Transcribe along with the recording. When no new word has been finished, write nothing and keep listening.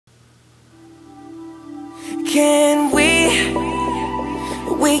Can we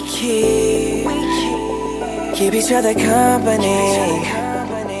keep each other company?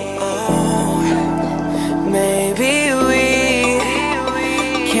 Oh, maybe we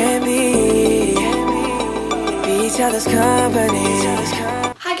can be each other's company.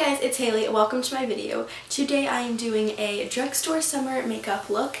 Hi guys, it's Haley. Welcome to my video. Today I am doing a drugstore summer makeup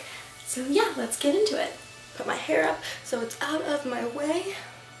look. So yeah, let's get into it. Put my hair up so it's out of my way.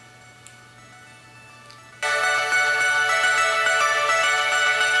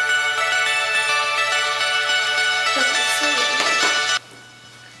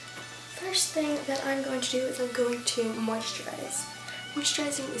 First thing that I'm going to do is I'm going to moisturize.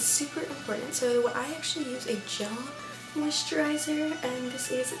 Moisturizing is super important, so I actually use a gel moisturizer, and this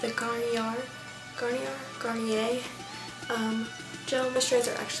is the Garnier gel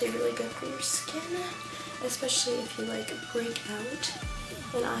moisturizer. Actually really good for your skin, especially if you like break out,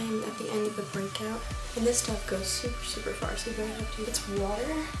 and I am at the end of the breakout, and this stuff goes super far, so you're going to have to use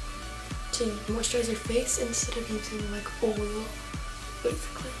water to moisturize your face instead of using like oil,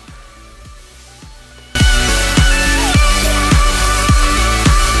 basically.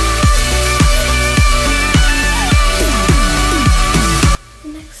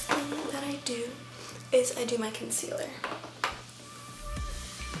 I do my concealer.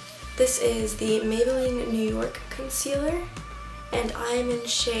 This is the Maybelline New York concealer, and I'm in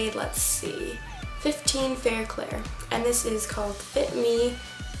shade, let's see, 15 Fair Clair, and this is called Fit Me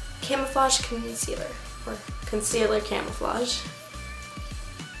Camouflage Concealer, or Concealer Camouflage.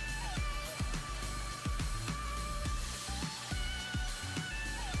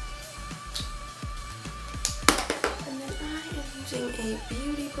 Using a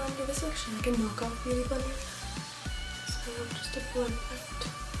beauty blender. This is actually like a knockoff beauty blender. So just a blend out.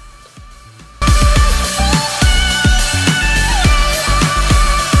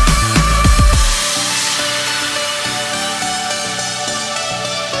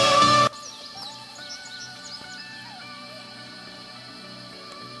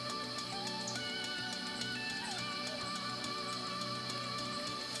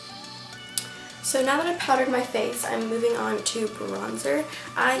 So now that I've powdered my face, I'm moving on to bronzer.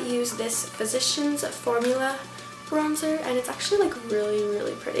 I use this Physicians Formula bronzer, and it's actually like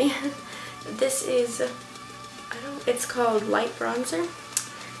really pretty. This is, it's called Light Bronzer.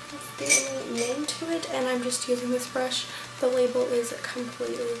 That's the only name to it, and I'm just using this brush. The label is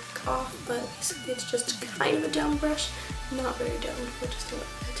completely off, but basically it's just kind of a down brush. Not very down, but just a little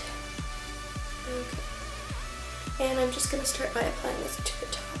bit. Okay. And I'm just going to start by applying this to the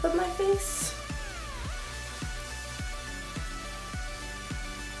top of my face.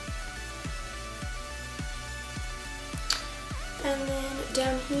 And then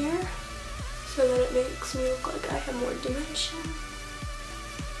down here, so that it makes me look like I have more dimension.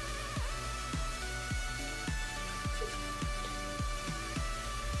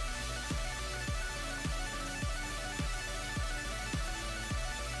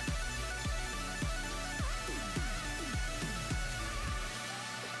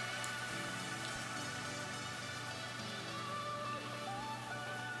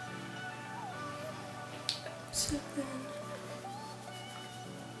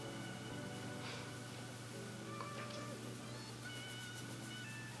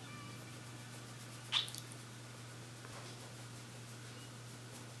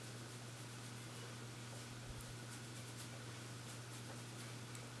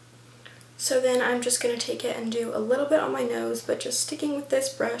 So then I'm just going to take it and do a little bit on my nose, but just sticking with this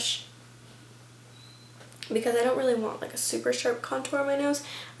brush because I don't really want like a super sharp contour on my nose.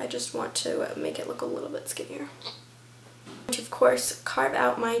 I just want to make it look a little bit skinnier. And of course, carve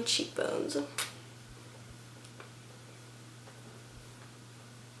out my cheekbones.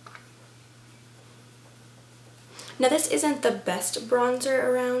 Now this isn't the best bronzer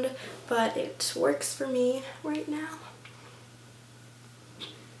around, but it works for me right now.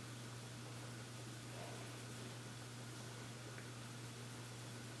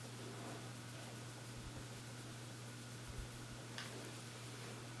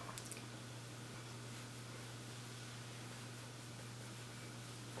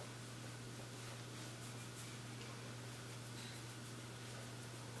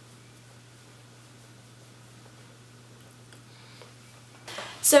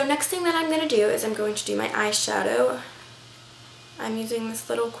 So next thing that I'm going to do is I'm going to do my eyeshadow. I'm using this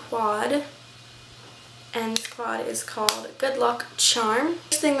little quad, and this quad is called Good Luck Charm.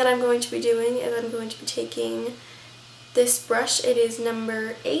 First thing that I'm going to be doing is I'm going to be taking this brush. It is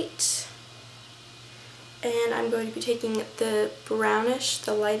number 8, and I'm going to be taking the brownish,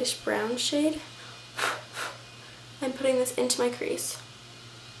 the lightish brown shade, and putting this into my crease.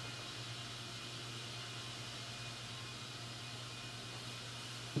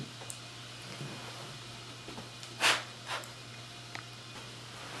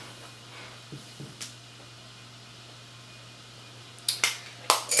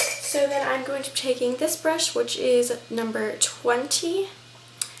 So then I'm going to be taking this brush, which is number 20,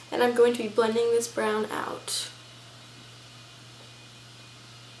 and I'm going to be blending this brown out.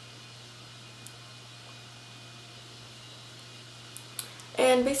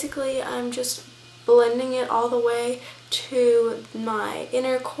 And basically I'm just blending it all the way to my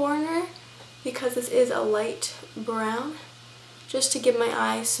inner corner because this is a light brown, just to give my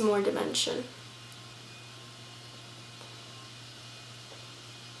eye some more dimension.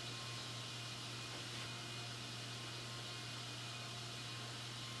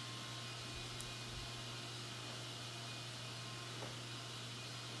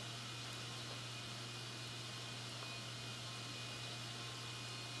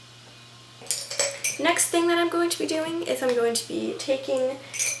 Next thing that I'm going to be doing is I'm going to be taking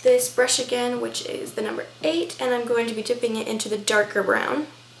this brush again, which is the number 8, and I'm going to be dipping it into the darker brown.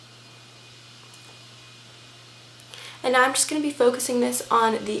 And now I'm just going to be focusing this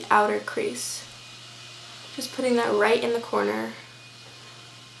on the outer crease. Just putting that right in the corner,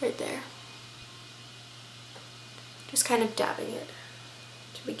 right there. Just kind of dabbing it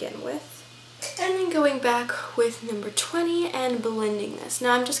to begin with. And then going back with number 20 and blending this.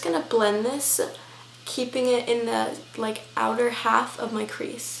 Now I'm just going to blend this, keeping it in the outer half of my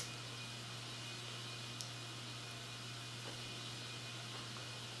crease.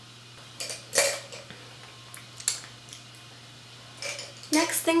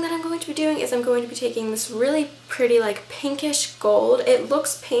 Next thing that I'm going to be doing is I'm going to be taking this really pretty pinkish gold. It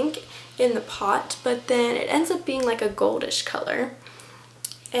looks pink in the pot, but then it ends up being like a goldish color.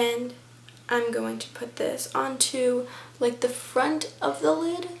 And I'm going to put this onto the front of the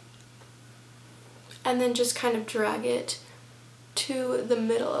lid and then just kind of drag it to the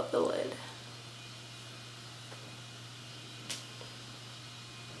middle of the lid.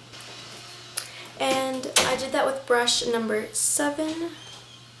 And I did that with brush number 7.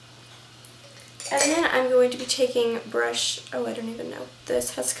 And then I'm going to be taking brush, oh, I don't even know,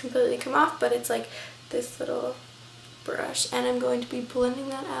 this has completely come off, but it's like this little brush, and I'm going to be blending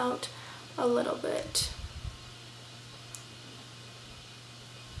that out a little bit.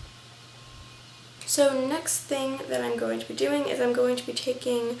 So next thing that I'm going to be doing is I'm going to be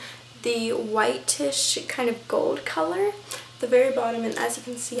taking the whitish kind of gold color, the very bottom, and as you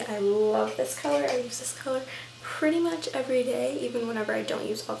can see, I love this color. I use this color pretty much every day, even whenever I don't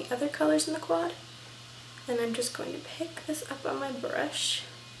use all the other colors in the quad. And I'm just going to pick this up on my brush,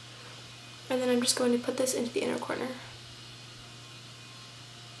 and then I'm just going to put this into the inner corner.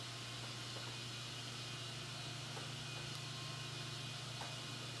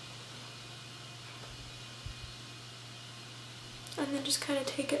 And then just kind of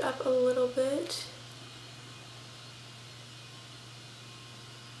take it up a little bit.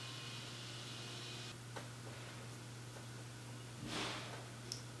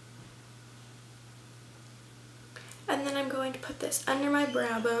 And then I'm going to put this under my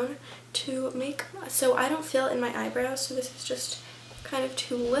brow bone to make, so I don't feel it in my eyebrows, so this is just kind of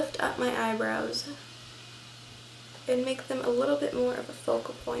to lift up my eyebrows and make them a little bit more of a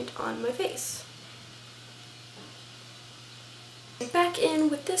focal point on my face. Back in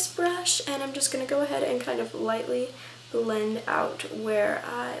with this brush, and I'm just going to go ahead and kind of lightly blend out where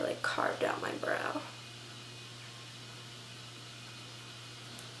I carved out my brow.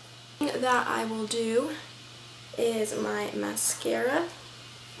 That I will do is my mascara.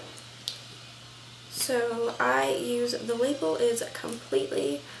 So I use, the label is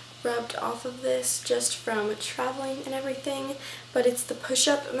completely rubbed off of this just from traveling and everything, but it's the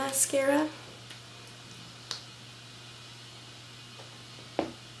push-up mascara.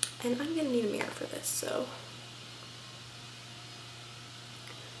 And I'm gonna need a mirror for this, so.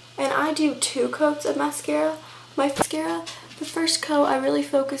 And I do 2 coats of mascara. My mascara, the first coat I really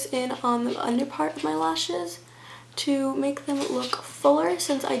focus in on the under part of my lashes to make them look fuller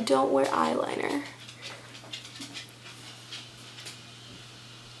since I don't wear eyeliner.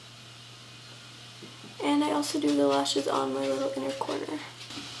 And I also do the lashes on my little inner corner.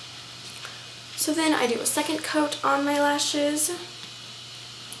 So then I do a second coat on my lashes,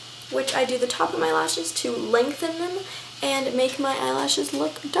 which I do the top of my lashes to lengthen them and make my eyelashes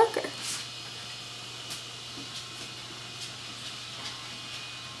look darker.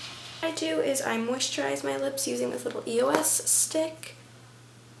 What I do is I moisturize my lips using this little EOS stick.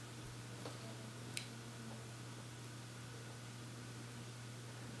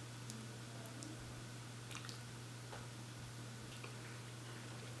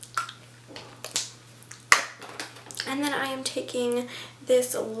 And then I am taking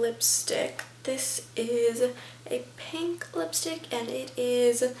this lipstick. This is a pink lipstick and it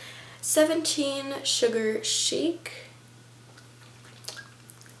is 17 Sugar Chic.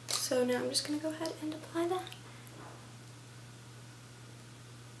 So now I'm just going to go ahead and apply that.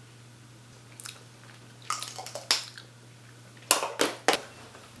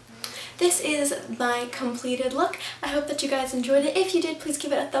 This is my completed look. I hope that you guys enjoyed it. If you did, please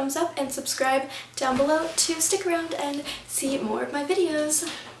give it a thumbs up and subscribe down below to stick around and see more of my videos.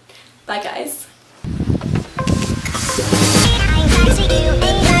 Bye guys.